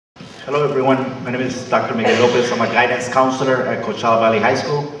Hello everyone, my name is Dr. Miguel Lopez. I'm a guidance counselor at Coachella Valley High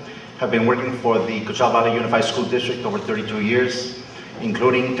School. I've been working for the Coachella Valley Unified School District over 32 years,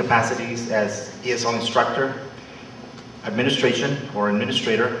 including capacities as ESL instructor, administration or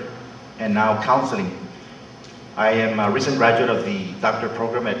administrator, and now counseling. I am a recent graduate of the doctorate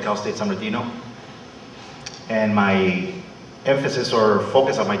program at Cal State San Bernardino, and my emphasis or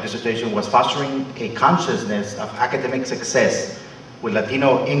focus of my dissertation was fostering a consciousness of academic success with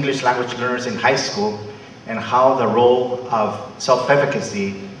Latino English language learners in high school, and how the role of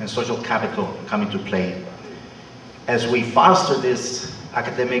self-efficacy and social capital come into play. As we foster this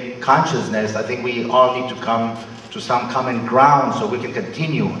academic consciousness, I think we all need to come to some common ground so we can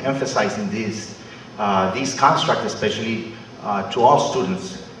continue emphasizing these constructs, especially to all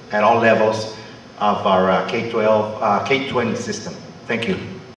students at all levels of our K-12, K-20 system. Thank you.